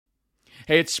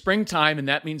Hey, it's springtime, and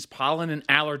that means pollen and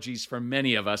allergies for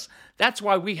many of us. That's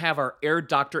why we have our Air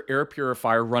Doctor air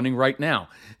purifier running right now.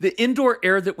 The indoor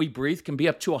air that we breathe can be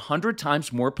up to 100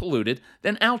 times more polluted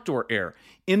than outdoor air.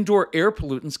 Indoor air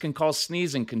pollutants can cause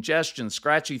sneezing, congestion,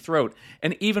 scratchy throat,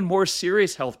 and even more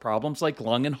serious health problems like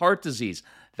lung and heart disease.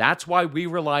 That's why we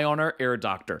rely on our Air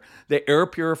Doctor, the air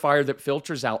purifier that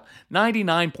filters out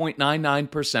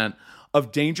 99.99%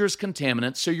 of dangerous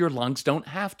contaminants so your lungs don't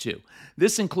have to.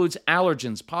 This includes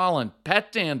allergens, pollen,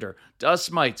 pet dander,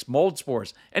 dust mites, mold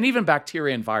spores, and even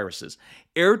bacteria and viruses.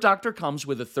 Air Doctor comes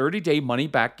with a 30-day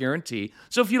money-back guarantee,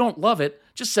 so if you don't love it,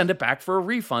 just send it back for a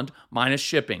refund minus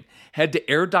shipping. Head to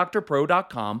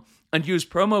airdoctorpro.com and use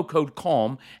promo code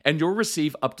CALM, and you'll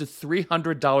receive up to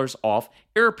 $300 off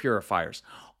air purifiers.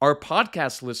 Our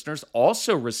podcast listeners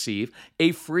also receive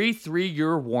a free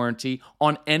 3-year warranty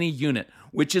on any unit,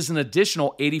 which is an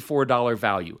additional $84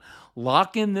 value.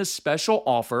 Lock in this special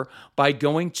offer by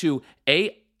going to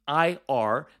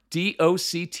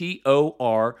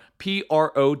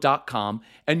airdoctorpro.com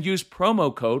and use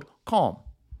promo code CALM.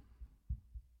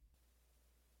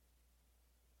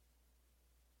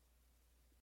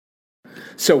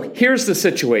 So here's the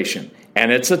situation,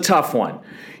 and it's a tough one.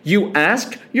 You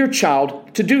ask your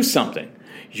child to do something.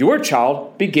 Your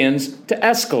child begins to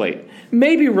escalate,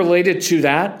 maybe related to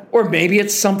that, or maybe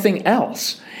it's something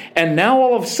else. And now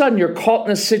all of a sudden you're caught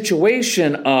in a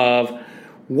situation of,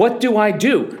 what do I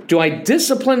do? Do I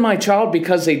discipline my child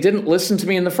because they didn't listen to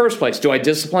me in the first place? Do I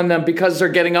discipline them because they're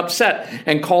getting upset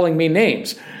and calling me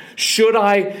names? Should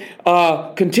I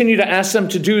continue to ask them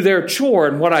to do their chore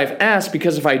and what I've asked?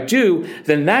 Because if I do,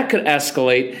 then that could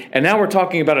escalate. And now we're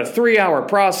talking about a 3-hour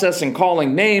process and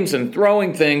calling names and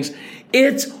throwing things.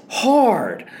 It's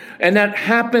hard. And that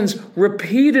happens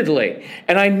repeatedly.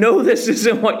 And I know this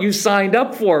isn't what you signed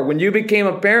up for. When you became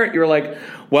a parent, you're like,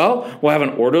 well, we'll have an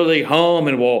orderly home,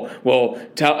 and we'll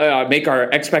make our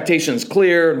expectations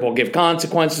clear, and we'll give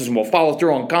consequences, and we'll follow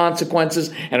through on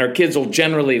consequences, and our kids will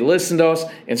generally listen to us,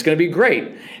 and it's going to be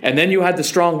great. And then you had the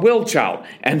strong-willed child,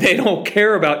 and they don't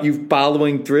care about you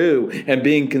following through and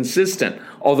being consistent,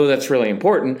 although that's really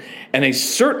important. And they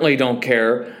certainly don't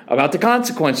care about the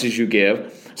consequences you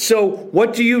give. So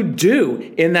what do you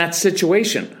do in that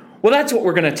situation? Well, that's what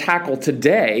we're going to tackle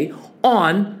today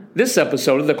on this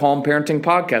episode of the Calm Parenting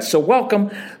Podcast. So welcome.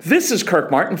 This is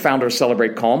Kirk Martin, founder of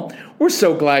Celebrate Calm. We're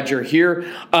so glad you're here.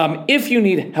 If you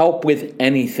need help with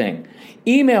anything,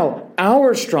 email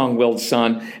our strong-willed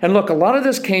son. And look, a lot of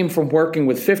this came from working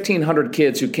with 1,500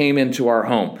 kids who came into our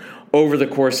home over the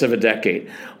course of a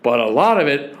decade. But a lot of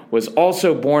it was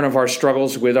also born of our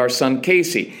struggles with our son,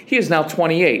 Casey. He is now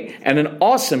 28 and an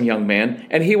awesome young man,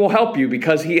 and he will help you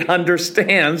because he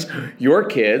understands your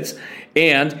kids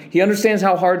and he understands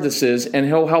how hard this is, and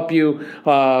he'll help you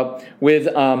with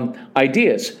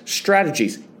ideas,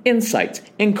 strategies, insights,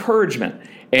 encouragement.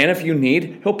 And if you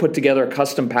need, he'll put together a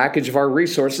custom package of our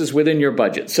resources within your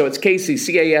budget. So it's Casey,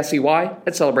 C-A-S-E-Y,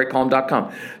 at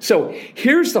celebratecalm.com. So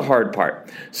here's the hard part.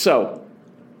 So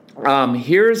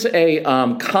here's a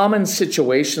common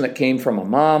situation that came from a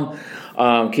mom.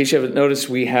 In case you haven't noticed,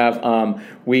 we have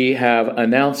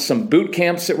announced some boot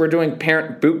camps that we're doing,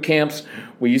 parent boot camps.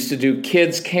 We used to do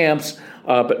kids camps,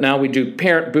 but now we do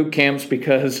parent boot camps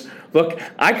because, look,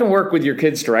 I can work with your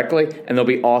kids directly, and they'll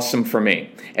be awesome for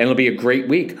me. And it'll be a great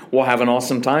week. We'll have an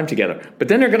awesome time together. But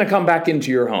then they're going to come back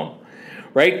into your home,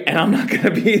 right? And I'm not going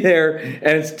to be there,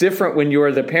 and it's different when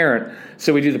you're the parent.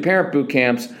 So we do the parent boot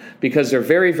camps because they're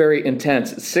very, very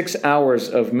intense. 6 hours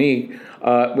of me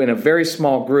in a very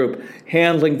small group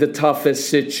handling the toughest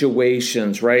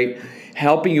situations, right?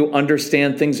 Helping you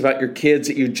understand things about your kids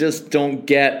that you just don't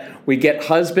get. We get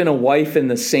husband and wife in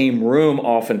the same room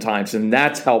oftentimes, and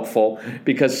that's helpful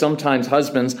because sometimes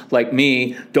husbands, like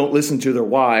me, don't listen to their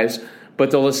wives, but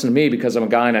they'll listen to me because I'm a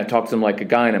guy and I talk to them like a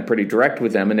guy and I'm pretty direct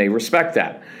with them, and they respect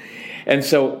that. And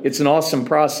so it's an awesome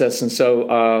process. And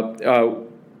so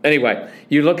anyway,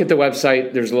 you look at the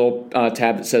website, there's a little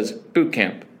tab that says boot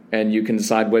camp, and you can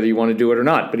decide whether you want to do it or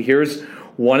not. But here's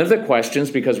one of the questions,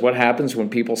 because what happens when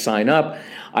people sign up,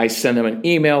 I send them an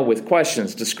email with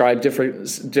questions, describe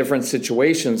different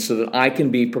situations so that I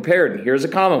can be prepared. And here's a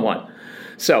common one.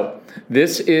 So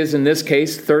this is, in this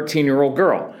case, 13-year-old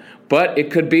girl, but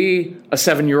it could be a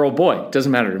 7-year-old boy. It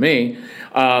doesn't matter to me.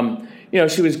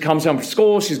 She comes home from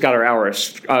school. She's got her hour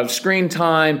of screen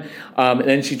time, and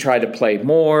then she tried to play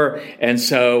more. And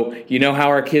so you know how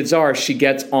our kids are. She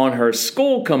gets on her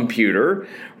school computer,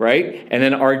 right, and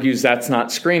then argues that's not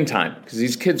screen time because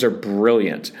these kids are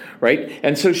brilliant, right?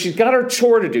 And so she's got her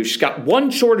chore to do. She's got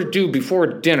one chore to do before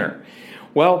dinner.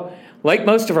 Well, like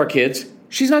most of our kids,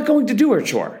 she's not going to do her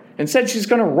chore. Instead, she's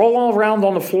going to roll around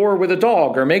on the floor with a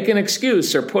dog or make an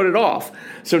excuse or put it off.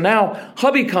 So now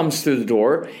hubby comes through the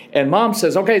door and mom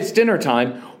says, okay, it's dinner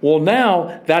time. Well,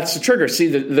 now that's the trigger. See,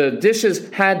 the dishes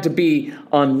had to be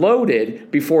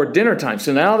unloaded before dinner time.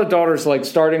 So now the daughter's like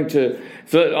starting to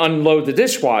unload the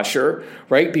dishwasher,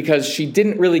 right? Because she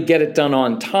didn't really get it done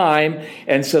on time.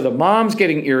 And so the mom's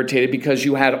getting irritated because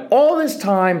you had all this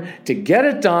time to get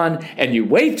it done and you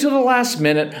wait till the last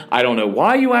minute. I don't know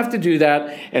why you have to do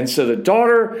that. And so the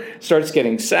daughter starts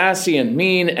getting sassy and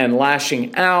mean and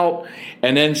lashing out.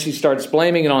 And then she starts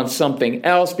blaming it on something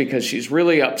else because she's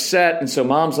really upset. And so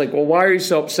mom's like, well, why are you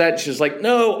so upset? She's like,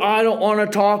 no, I don't want to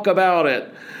talk about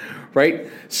it, right?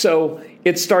 So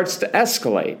it starts to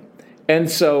escalate. And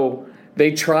so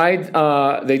they tried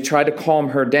to calm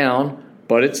her down,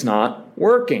 but it's not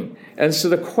working. And so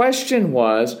the question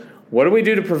was, what do we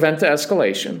do to prevent the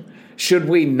escalation? Should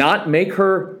we not make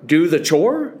her do the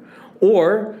chore?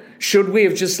 Or should we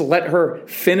have just let her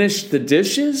finish the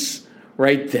dishes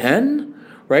right then?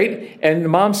 Right? And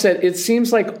mom said, it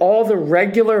seems like all the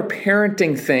regular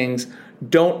parenting things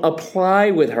don't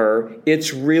apply with her.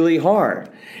 It's really hard.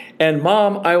 And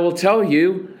mom, I will tell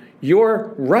you,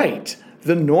 you're right.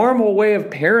 The normal way of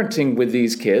parenting with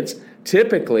these kids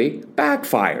typically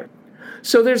backfire.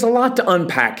 So there's a lot to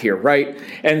unpack here, right?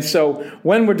 And so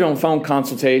when we're doing phone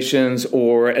consultations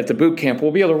or at the boot camp,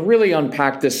 we'll be able to really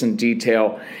unpack this in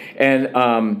detail.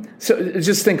 And so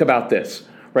just think about this.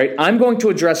 Right? I'm going to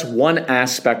address one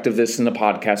aspect of this in the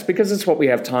podcast because it's what we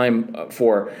have time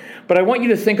for. But I want you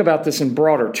to think about this in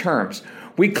broader terms.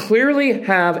 We clearly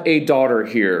have a daughter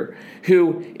here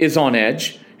who is on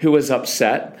edge, who is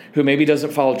upset, who maybe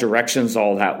doesn't follow directions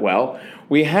all that well.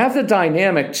 We have the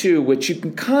dynamic, too, which you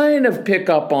can kind of pick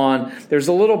up on. There's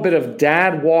a little bit of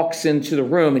dad walks into the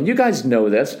room, and you guys know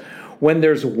this. When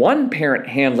there's one parent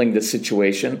handling the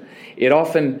situation, it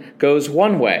often goes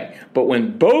one way. But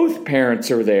when both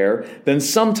parents are there, then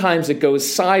sometimes it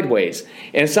goes sideways.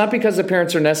 And it's not because the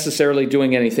parents are necessarily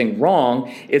doing anything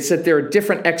wrong. It's that there are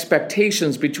different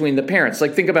expectations between the parents.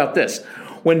 Like, think about this.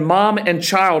 When mom and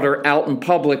child are out in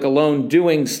public alone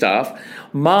doing stuff,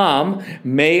 mom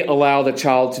may allow the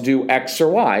child to do X or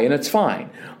Y, and it's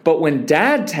fine. But when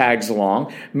dad tags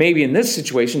along, maybe in this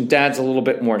situation, dad's a little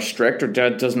bit more strict, or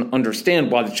dad doesn't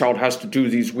understand why the child has to do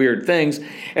these weird things.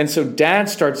 And so dad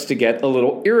starts to get a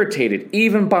little irritated,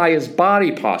 even by his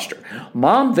body posture.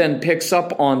 Mom then picks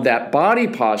up on that body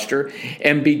posture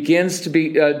and begins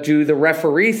to do the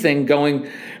referee thing, going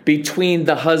between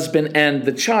the husband and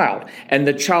the child. And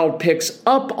the child picks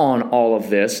up on all of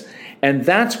this. And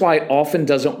that's why it often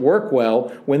doesn't work well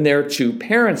when there are two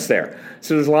parents there.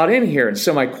 So there's a lot in here. And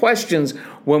so my questions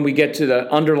when we get to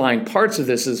the underlying parts of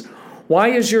this is, why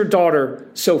is your daughter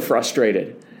so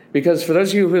frustrated? Because for those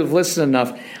of you who have listened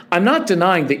enough, I'm not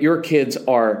denying that your kids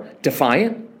are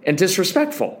defiant and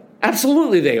disrespectful.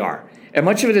 Absolutely they are. And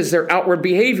much of it is their outward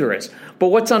behavior is. But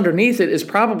what's underneath it is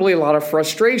probably a lot of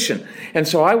frustration. And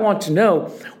so I want to know,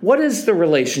 what is the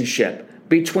relationship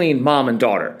between mom and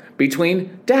daughter,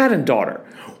 between dad and daughter?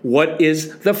 What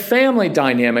is the family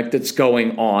dynamic that's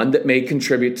going on that may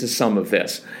contribute to some of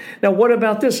this? Now, what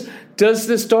about this? Does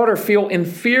this daughter feel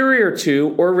inferior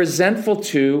to or resentful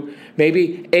to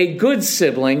maybe a good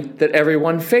sibling that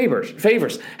everyone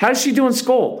favors? How does she do in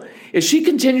school? Is she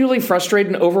continually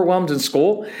frustrated and overwhelmed in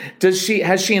school? Has she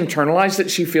internalized that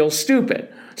she feels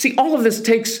stupid? See, all of this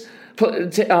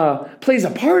plays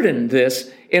a part in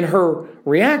this, in her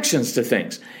reactions to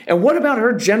things. And what about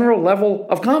her general level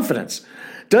of confidence?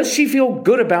 Does she feel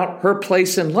good about her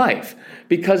place in life?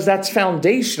 Because that's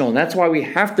foundational, and that's why we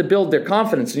have to build their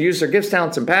confidence and use their gifts,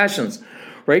 talents, and passions,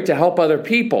 right, to help other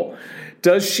people.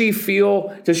 Does she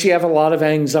have a lot of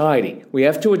anxiety? We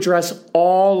have to address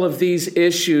all of these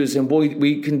issues, and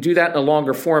we can do that in a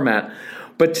longer format.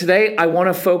 But today, I want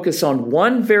to focus on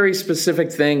one very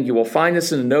specific thing. You will find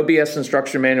this in the No BS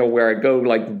instruction manual, where I go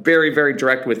like very, very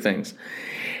direct with things.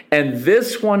 And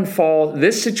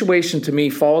this situation to me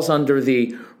falls under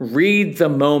the read the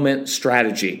moment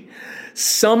strategy.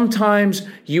 Sometimes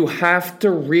you have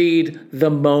to read the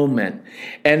moment.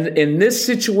 And in this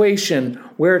situation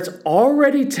where it's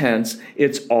already tense,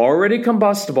 it's already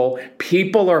combustible,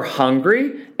 people are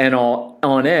hungry and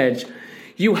on edge,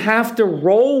 you have to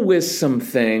roll with some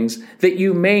things that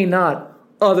you may not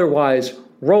otherwise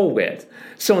roll with.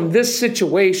 So in this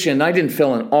situation, I didn't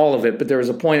fill in all of it, but there was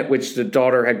a point at which the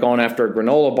daughter had gone after a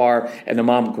granola bar and the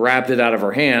mom grabbed it out of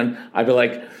her hand. I'd be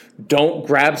like, don't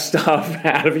grab stuff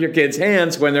out of your kids'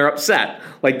 hands when they're upset.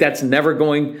 Like, that's never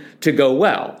going to go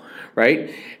well,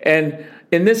 right? And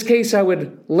in this case, I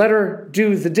would let her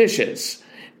do the dishes.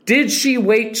 Did she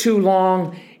wait too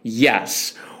long?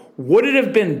 Yes. Would it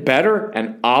have been better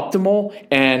and optimal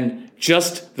and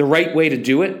just the right way to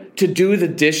do it, to do the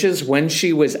dishes when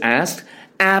she was asked?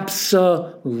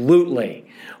 Absolutely.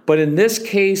 But in this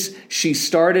case, she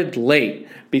started late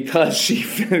because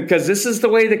this is the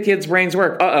way the kids' brains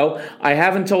work. I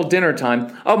have until dinner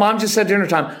time. Oh, mom just said dinner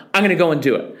time. I'm going to go and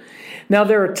do it. Now,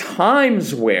 there are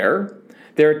times where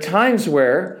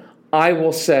I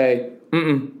will say,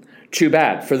 too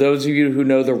bad. For those of you who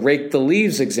know the rake the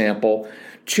leaves example,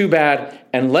 too bad,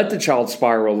 and let the child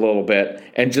spiral a little bit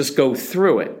and just go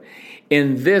through it.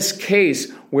 In this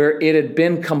case, where it had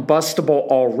been combustible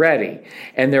already,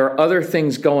 and there are other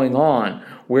things going on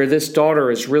where this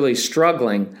daughter is really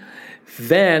struggling,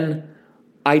 then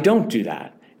I don't do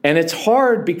that. And it's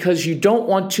hard because you don't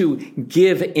want to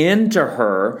give in to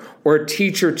her or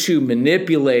teach her to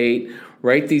manipulate,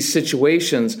 right, these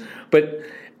situations. But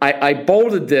I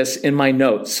bolded this in my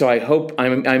notes, so I hope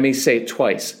I may say it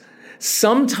twice.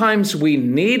 Sometimes we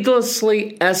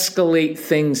needlessly escalate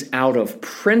things out of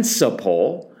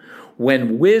principle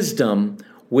when wisdom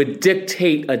would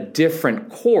dictate a different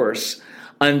course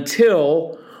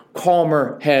until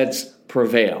calmer heads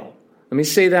prevail. Let me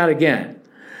say that again.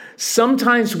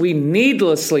 Sometimes we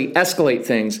needlessly escalate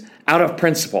things out of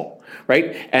principle,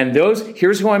 right? And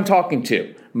here's who I'm talking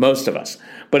to, most of us,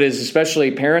 but it's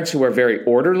especially parents who are very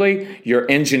orderly, your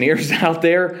engineers out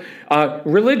there,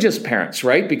 religious parents,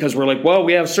 right? Because we're like, well,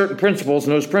 we have certain principles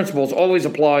and those principles always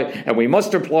apply and we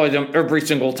must apply them every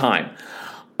single time.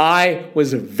 I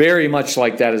was very much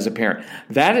like that as a parent.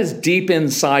 That is deep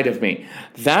inside of me.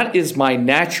 That is my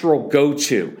natural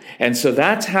go-to. And so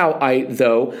that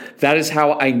is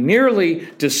how I nearly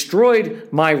destroyed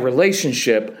my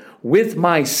relationship with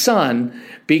my son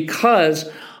because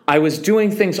I was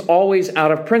doing things always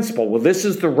out of principle. Well, this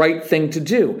is the right thing to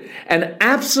do. And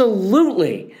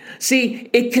absolutely,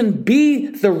 see, it can be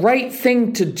the right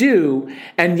thing to do,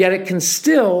 and yet it can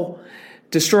still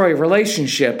destroy a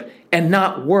relationship and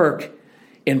not work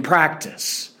in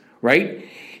practice, right?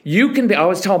 I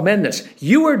always tell men this,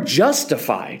 you are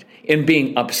justified in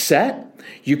being upset.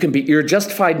 You're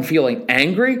justified in feeling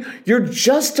angry. You're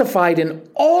justified in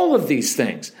all of these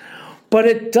things. But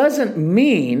it doesn't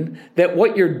mean that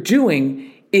what you're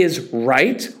doing is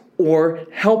right or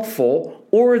helpful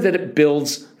or that it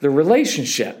builds the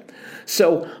relationship.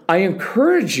 So I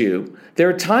encourage you, there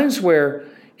are times where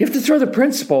you have to throw the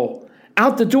principle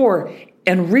out the door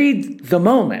and read the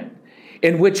moment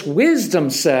in which wisdom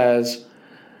says,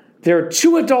 there are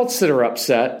two adults that are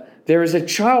upset. There is a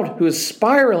child who is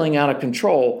spiraling out of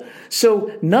control.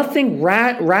 So nothing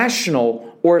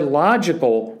rational or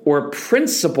logical or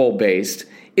principle-based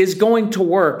is going to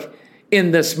work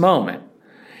in this moment.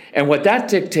 And what that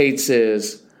dictates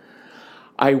is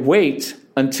I wait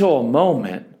until a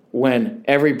moment when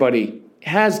everybody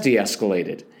has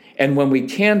de-escalated and when we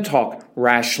can talk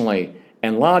rationally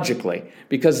and logically.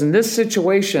 Because in this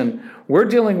situation, we're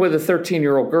dealing with a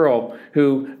 13-year-old girl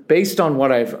who, based on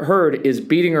what I've heard, is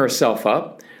beating herself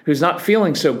up, who's not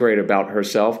feeling so great about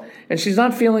herself, and she's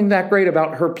not feeling that great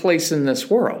about her place in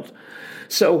this world.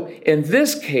 So in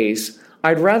this case,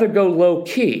 I'd rather go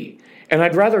low-key, and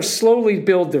I'd rather slowly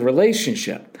build the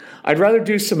relationship. I'd rather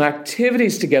do some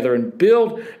activities together and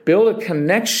build a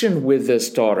connection with this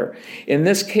daughter. In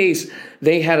this case,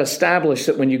 they had established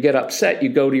that when you get upset, you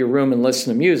go to your room and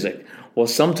listen to music. Well,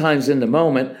 sometimes in the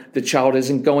moment, the child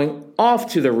isn't going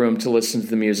off to the room to listen to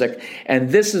the music. And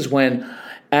this is when,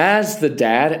 as the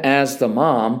dad, as the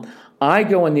mom, I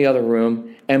go in the other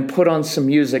room and put on some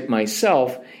music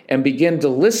myself and begin to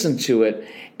listen to it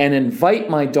and invite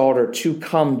my daughter to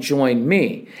come join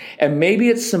me. And maybe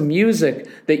it's some music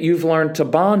that you've learned to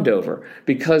bond over,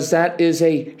 because that is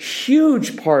a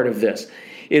huge part of this,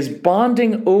 is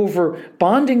bonding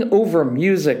over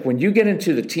music when you get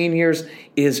into the teen years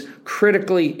is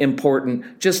critically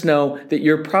important. Just know that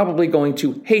you're probably going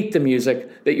to hate the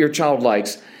music that your child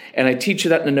likes. And I teach you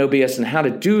that in the No BS and how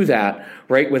to do that,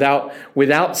 right?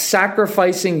 Without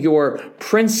sacrificing your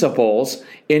principles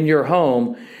in your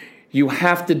home. You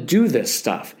have to do this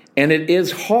stuff, and it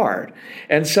is hard.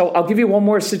 And so I'll give you one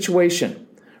more situation,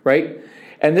 right?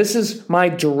 And this is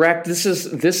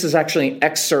this is actually an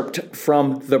excerpt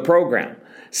from the program.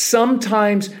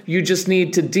 Sometimes you just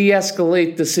need to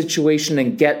de-escalate the situation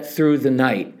and get through the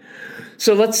night.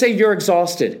 So let's say you're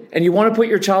exhausted and you want to put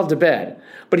your child to bed,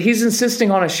 but he's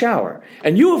insisting on a shower.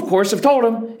 And you, of course, have told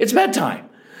him it's bedtime.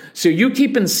 So you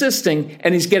keep insisting,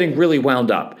 and he's getting really wound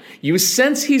up. You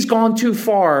sense he's gone too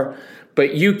far,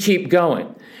 but you keep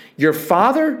going. Your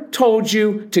father told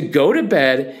you to go to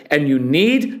bed, and you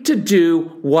need to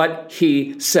do what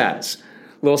he says.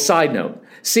 Little side note.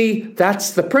 See,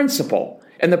 that's the principle.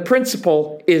 And the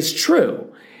principle is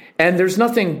true. And there's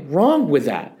nothing wrong with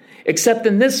that. Except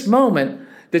in this moment,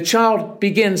 the child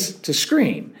begins to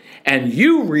scream. And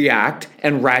you react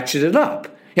and ratchet it up.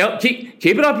 Keep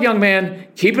it up, young man.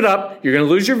 Keep it up. You're going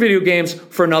to lose your video games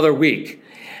for another week.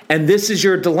 And this is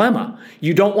your dilemma.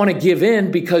 You don't want to give in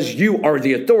because you are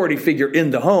the authority figure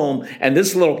in the home, and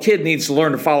this little kid needs to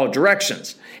learn to follow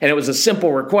directions. And it was a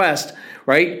simple request,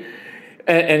 right?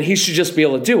 And he should just be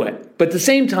able to do it. But at the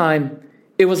same time,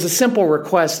 it was a simple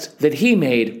request that he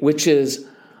made, which is,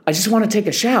 I just want to take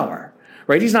a shower,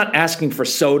 right? He's not asking for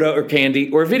soda or candy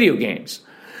or video games.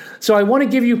 So I want to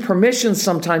give you permission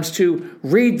sometimes to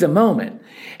read the moment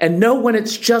and know when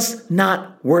it's just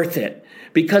not worth it.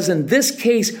 Because in this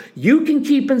case, you can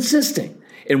keep insisting,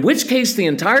 in which case the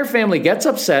entire family gets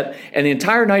upset and the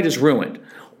entire night is ruined.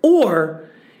 Or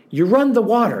you run the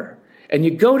water and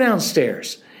you go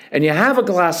downstairs and you have a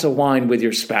glass of wine with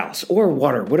your spouse or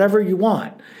water, whatever you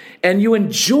want, and you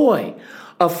enjoy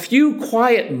a few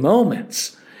quiet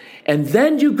moments. And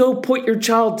then you go put your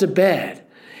child to bed.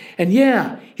 And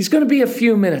yeah, he's going to be a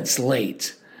few minutes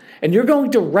late. And you're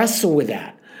going to wrestle with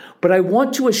that. But I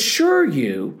want to assure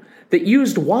you that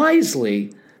used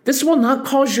wisely, this will not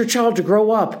cause your child to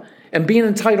grow up and be an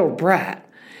entitled brat.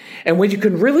 And when you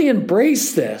can really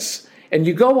embrace this, and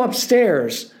you go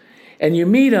upstairs and you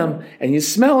meet him and you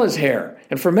smell his hair,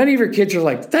 and for many of your kids, you're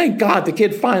like, thank God the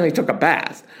kid finally took a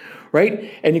bath,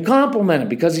 right? And you compliment him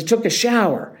because he took a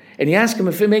shower, and you ask him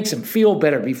if it makes him feel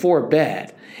better before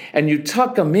bed, and you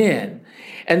tuck him in.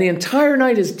 And the entire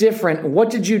night is different. What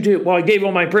did you do? Well, I gave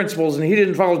all my principles and he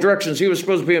didn't follow directions. He was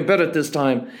supposed to be in bed at this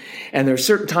time. And there are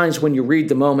certain times when you read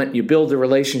the moment, you build the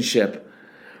relationship,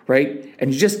 right?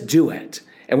 And you just do it.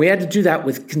 And we had to do that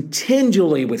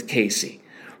continually with Casey,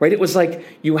 right? It was like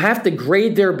you have to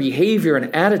grade their behavior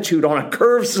and attitude on a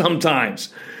curve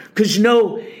sometimes because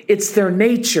it's their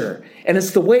nature and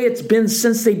it's the way it's been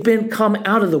since they've come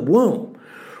out of the womb.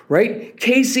 Right?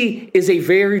 Casey is a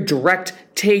very direct,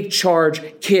 take charge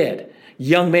kid.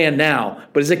 Young man now,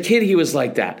 but as a kid, he was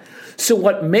like that. So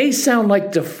what may sound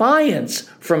like defiance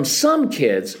from some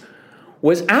kids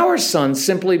was our son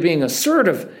simply being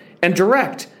assertive and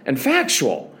direct and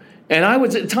factual. And I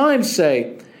would at times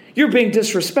say, you're being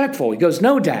disrespectful. He goes,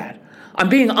 no, Dad, I'm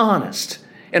being honest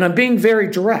and I'm being very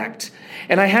direct.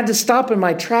 And I had to stop in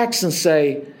my tracks and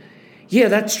say, yeah,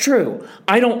 that's true.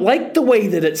 I don't like the way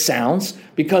that it sounds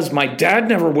because my dad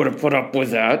never would have put up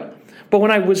with that. But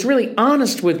when I was really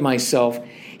honest with myself,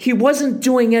 he wasn't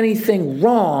doing anything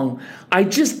wrong. I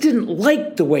just didn't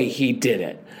like the way he did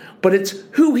it. But it's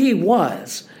who he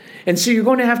was. And so you're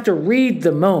going to have to read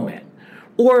the moment.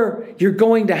 Or you're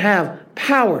going to have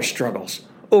power struggles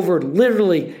over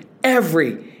literally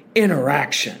every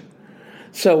interaction.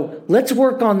 So let's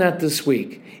work on that this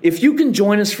week. If you can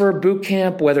join us for a boot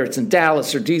camp, whether it's in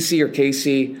Dallas or DC or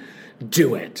KC,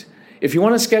 do it. If you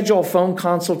want to schedule a phone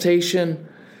consultation,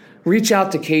 reach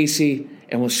out to Casey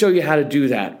and we'll show you how to do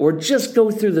that. Or just go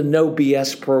through the No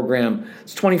BS program.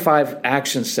 It's 25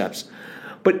 action steps.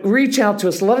 But reach out to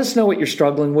us. Let us know what you're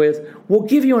struggling with. We'll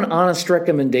give you an honest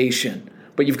recommendation.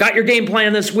 But you've got your game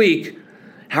plan this week.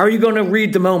 How are you going to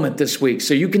read the moment this week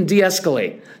so you can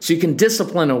de-escalate, so you can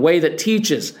discipline in a way that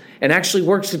teaches and actually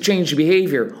works to change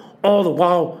behavior, all the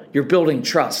while you're building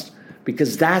trust,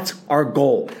 because that's our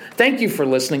goal. Thank you for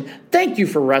listening. Thank you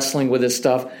for wrestling with this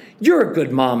stuff. You're a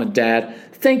good mom and dad.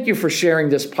 Thank you for sharing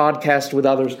this podcast with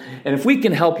others. And if we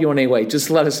can help you in any way, just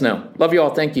let us know. Love you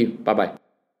all. Thank you. Bye-bye.